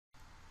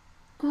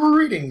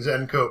Greetings,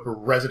 NCOPE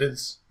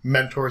residents,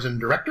 mentors, and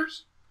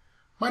directors.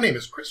 My name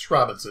is Chris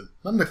Robinson.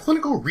 I'm the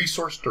Clinical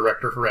Resource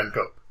Director for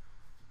NCOPE.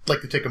 I'd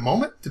like to take a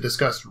moment to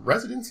discuss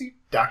residency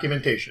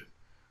documentation,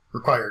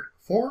 required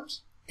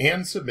forms,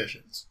 and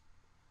submissions.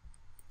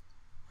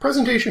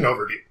 Presentation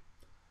overview.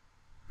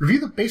 Review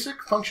the basic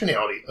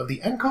functionality of the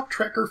NCOPE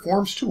Tracker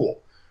Forms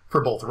tool for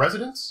both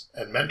residents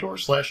and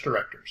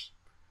mentors/directors.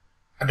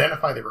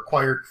 Identify the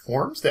required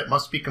forms that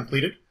must be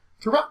completed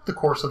throughout the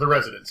course of the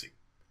residency.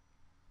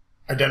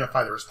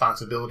 Identify the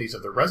responsibilities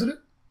of the resident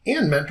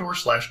and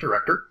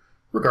mentor/director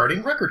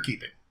regarding record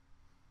keeping.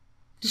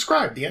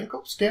 Describe the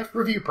NCOPE staff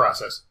review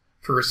process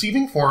for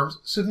receiving forms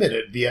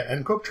submitted via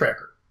NCOPE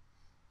Tracker.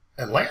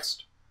 And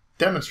last,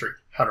 demonstrate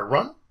how to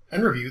run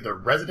and review the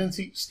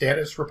residency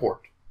status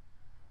report.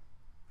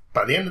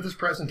 By the end of this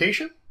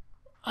presentation,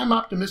 I'm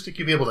optimistic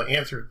you'll be able to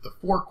answer the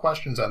 4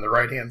 questions on the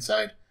right-hand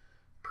side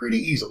pretty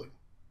easily.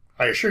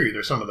 I assure you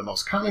they're some of the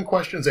most common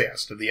questions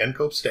asked of the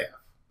NCOPE staff.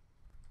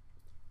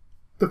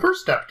 The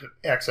first step to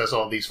access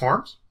all of these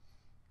forms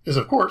is,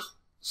 of course,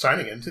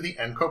 signing into the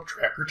NCOPE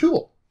Tracker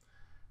tool.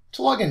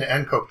 To log into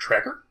NCOPE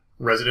Tracker,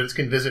 residents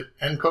can visit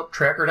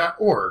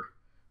ncopetracker.org,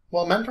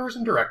 while mentors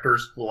and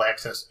directors will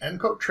access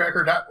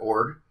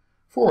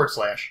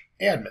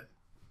ncopetracker.org/admin.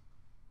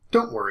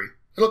 Don't worry,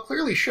 it'll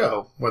clearly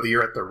show whether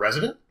you're at the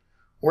resident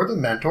or the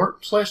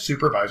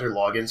mentor/supervisor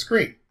login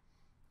screen.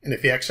 And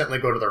if you accidentally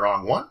go to the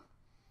wrong one,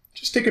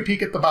 just take a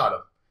peek at the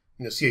bottom.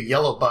 You'll see a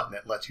yellow button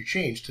that lets you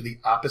change to the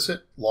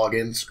opposite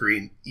login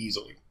screen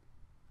easily.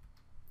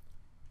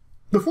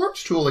 The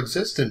Forms tool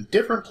exists in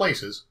different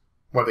places,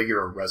 whether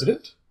you're a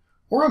resident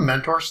or a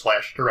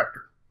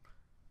mentor/director.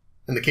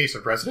 In the case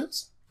of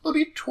residents, it'll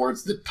be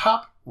towards the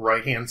top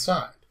right-hand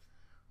side,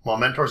 while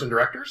mentors and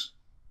directors,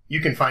 you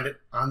can find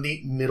it on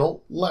the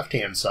middle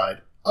left-hand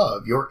side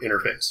of your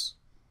interface.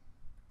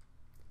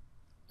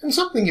 And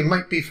something you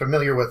might be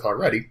familiar with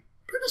already,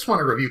 but I just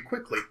want to review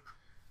quickly,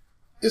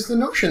 is the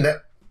notion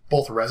that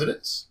both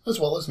residents, as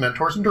well as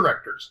mentors and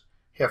directors,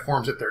 have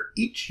forms that they're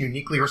each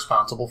uniquely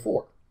responsible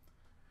for.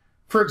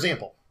 For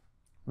example,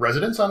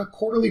 residents on a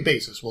quarterly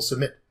basis will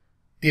submit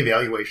the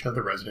evaluation of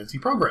the residency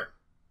program,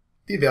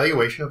 the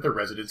evaluation of the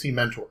residency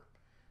mentor,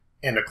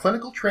 and a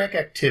clinical track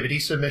activity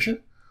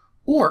submission,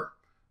 or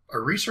a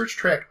research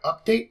track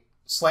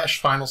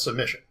update/final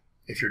submission,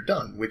 if you're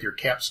done with your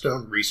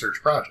capstone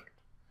research project.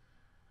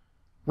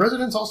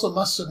 Residents also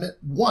must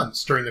submit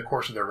once during the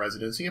course of their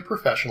residency a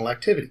professional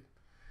activity,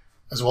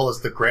 as well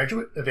as the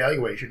graduate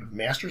evaluation of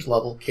master's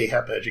level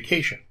CAHEP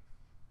education,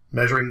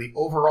 measuring the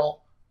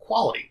overall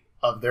quality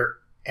of their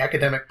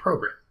academic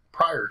program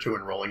prior to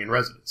enrolling in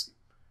residency.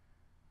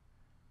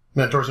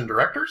 Mentors and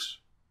directors,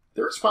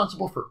 they're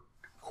responsible for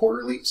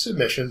quarterly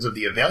submissions of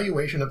the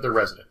evaluation of the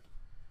resident,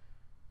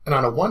 and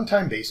on a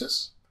one-time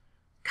basis,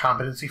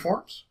 competency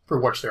forms, for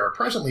which there are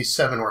presently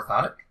 7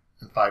 orthotic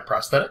and 5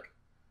 prosthetic,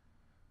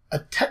 a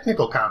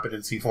technical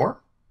competency form,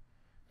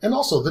 and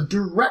also the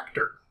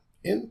director,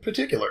 in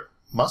particular,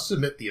 must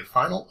submit the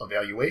final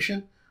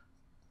evaluation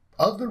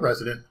of the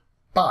resident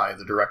by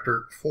the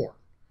director form.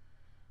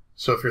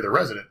 So if you're the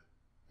resident,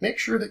 make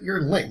sure that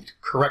you're linked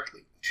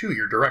correctly to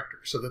your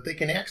director so that they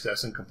can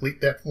access and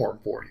complete that form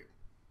for you.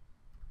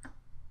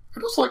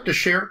 I'd also like to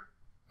share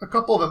a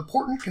couple of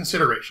important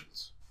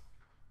considerations.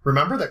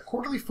 Remember that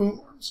quarterly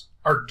forms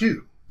are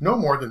due no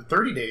more than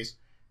 30 days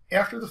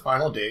after the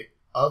final day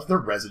of the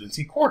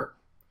residency quarter,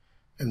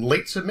 and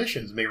late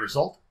submissions may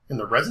result in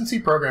the residency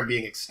program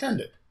being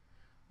extended,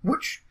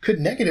 which could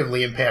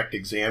negatively impact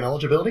exam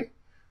eligibility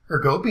or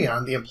go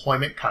beyond the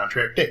employment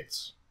contract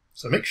dates.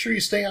 So make sure you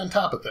stay on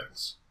top of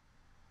things.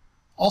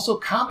 Also,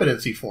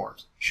 competency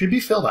forms should be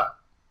filled out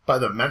by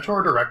the mentor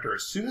or director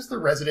as soon as the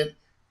resident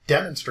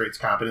demonstrates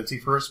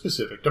competency for a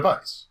specific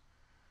device.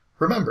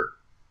 Remember,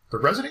 the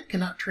resident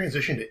cannot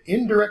transition to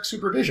indirect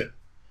supervision,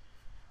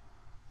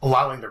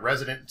 allowing the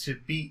resident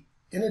to be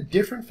in a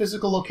different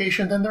physical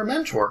location than their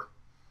mentor,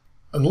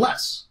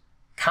 unless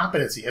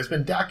competency has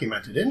been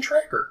documented in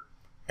Tracker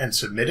and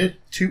submitted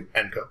to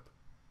NCOPE.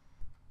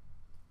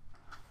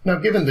 Now,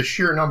 given the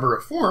sheer number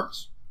of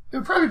forms, it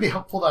would probably be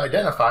helpful to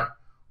identify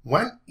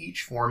when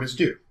each form is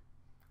due.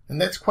 And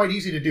that's quite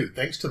easy to do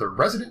thanks to the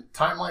Resident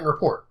Timeline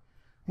Report,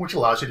 which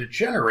allows you to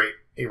generate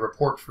a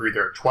report for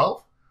either a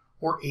 12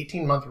 or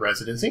 18-month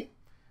residency,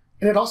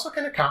 and it also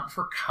can account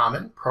for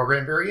common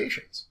program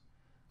variations.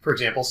 For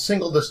example,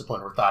 single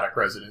discipline orthotic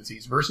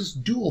residencies versus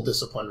dual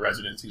discipline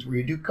residencies where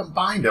you do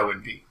combined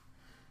O&P.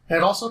 And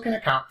it also can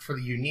account for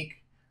the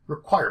unique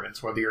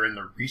requirements, whether you're in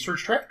the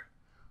research track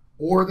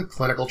or the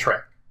clinical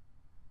track.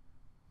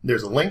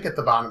 There's a link at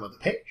the bottom of the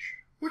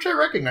page, which I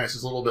recognize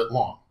is a little bit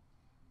long.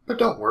 But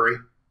don't worry,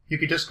 you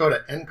could just go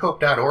to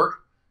ncope.org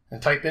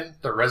and type in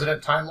the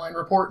Resident Timeline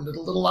Report into the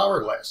little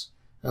hourglass,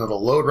 and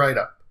it'll load right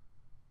up.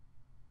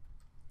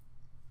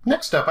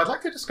 Next up, I'd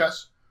like to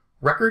discuss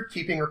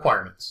record-keeping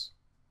requirements.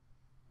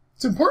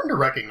 It's important to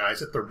recognize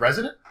that the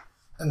resident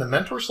and the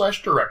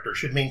mentor/director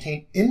should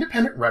maintain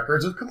independent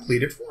records of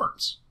completed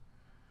forms.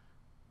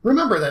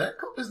 Remember that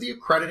NCOPE is the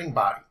accrediting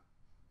body,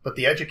 but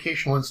the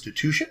educational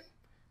institution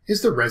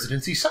is the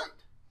residency site.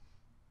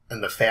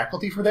 And the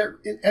faculty for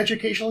that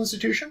educational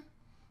institution,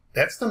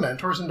 that's the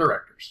mentors and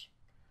directors.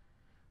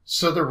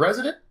 So the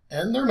resident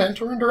and their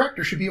mentor and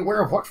director should be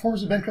aware of what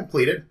forms have been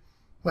completed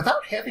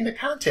without having to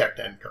contact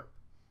NCOPE.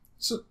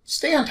 So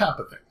stay on top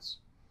of things.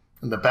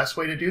 And the best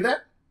way to do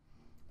that?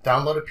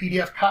 Download a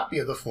PDF copy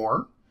of the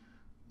form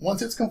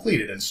once it's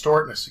completed and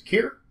store it in a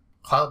secure,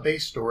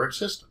 cloud-based storage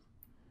system.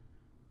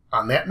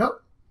 On that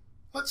note,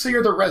 let's say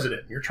you're the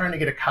resident and you're trying to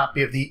get a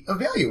copy of the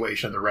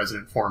evaluation of the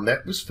resident form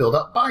that was filled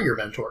out by your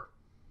mentor.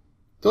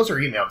 Those are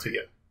emailed to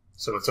you,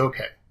 so it's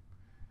okay.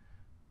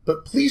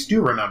 But please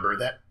do remember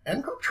that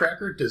NCOPE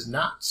Tracker does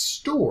not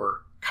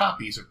store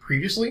copies of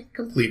previously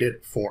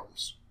completed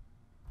forms.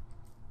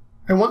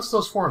 And once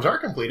those forms are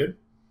completed,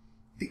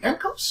 the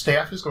NCOPE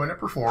staff is going to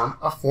perform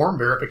a form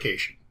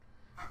verification.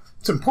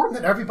 It's important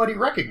that everybody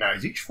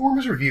recognize each form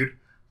is reviewed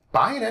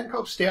by an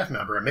NCOPE staff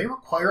member and may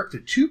require up to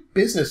 2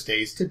 business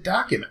days to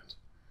document.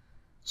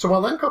 So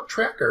while NCOPE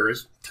Tracker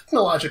is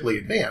technologically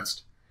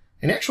advanced,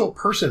 an actual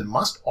person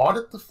must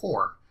audit the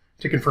form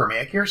to confirm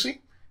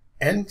accuracy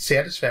and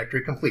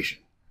satisfactory completion.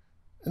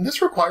 And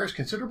this requires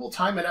considerable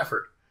time and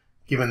effort,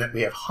 given that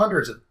we have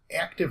hundreds of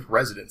active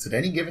residents at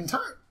any given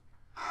time.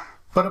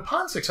 But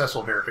upon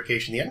successful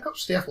verification, the NCOPE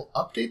staff will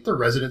update the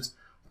resident's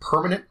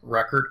permanent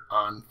record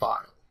on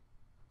file.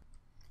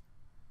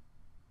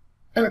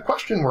 And a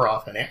question we're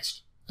often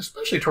asked,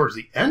 especially towards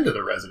the end of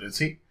the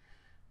residency,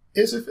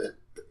 is if an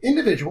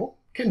individual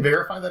can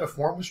verify that a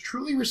form was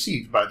truly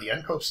received by the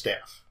NCOPE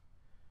staff.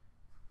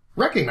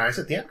 Recognize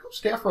that the NCOPE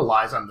staff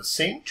relies on the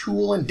same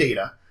tool and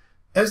data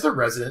as the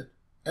resident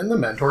and the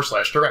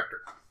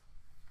mentor/director.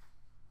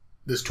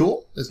 This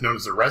tool is known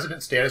as the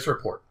Resident Status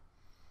Report.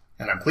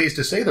 And I'm pleased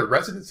to say the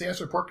Resident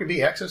Status Report can be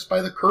accessed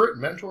by the current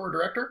mentor or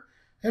director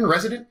and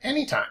resident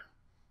anytime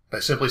by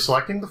simply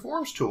selecting the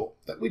Forms tool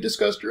that we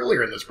discussed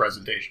earlier in this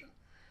presentation.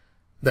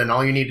 Then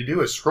all you need to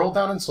do is scroll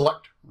down and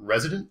select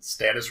Resident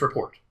Status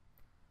Report.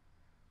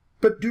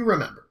 But do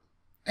remember,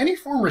 any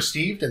form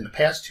received in the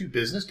past 2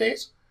 business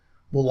days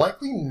will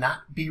likely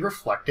not be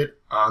reflected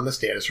on the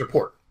status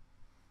report.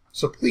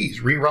 So please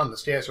rerun the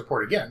status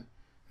report again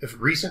if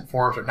recent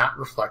forms are not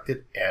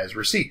reflected as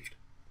received.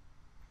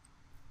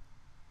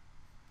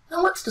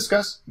 Now let's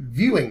discuss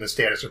viewing the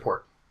status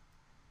report.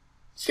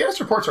 Status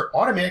reports are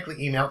automatically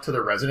emailed to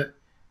the resident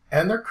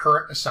and their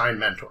current assigned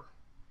mentor.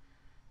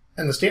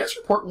 And the status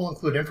report will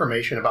include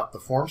information about the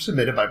form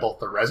submitted by both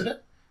the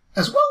resident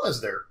as well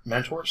as their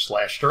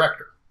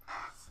mentor/director.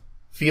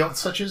 Fields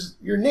such as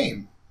your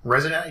name,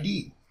 resident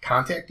ID,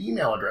 contact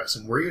email address,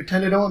 and where you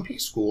attended OMP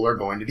school are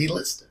going to be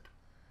listed.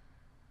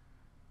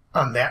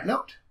 On that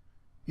note,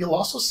 you'll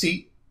also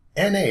see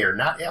NA or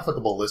not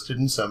applicable listed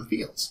in some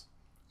fields.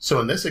 So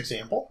in this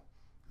example,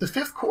 the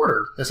 5th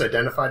quarter is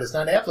identified as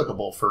not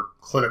applicable for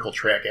clinical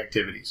track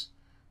activities.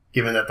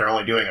 Given that they're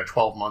only doing a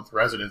 12-month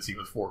residency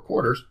with 4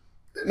 quarters,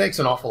 that makes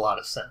an awful lot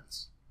of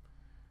sense.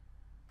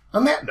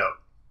 On that note,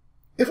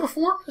 if a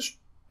form has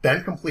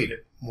been completed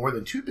more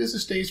than 2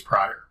 business days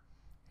prior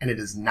and it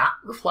is not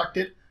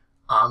reflected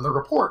on the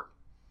report,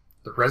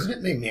 the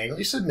resident may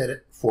manually submit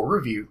it for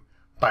review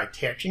by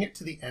attaching it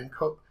to the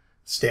NCOPE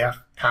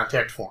staff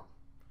contact form.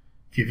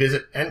 If you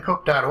visit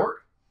ncope.org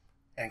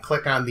and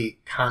click on the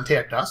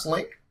Contact Us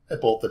link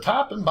at both the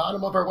top and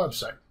bottom of our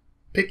website,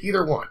 pick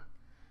either one.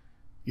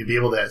 You'll be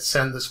able to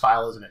send this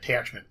file as an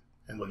attachment,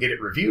 and we'll get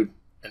it reviewed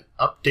and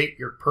update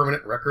your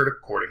permanent record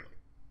accordingly.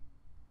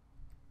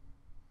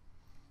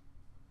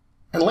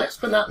 And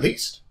last but not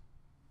least,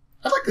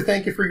 I'd like to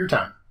thank you for your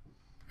time.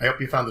 I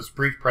hope you found this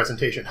brief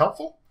presentation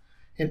helpful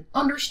in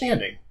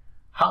understanding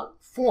how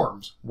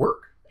forms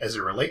work as they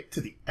relate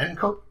to the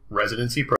NCOPE residency program.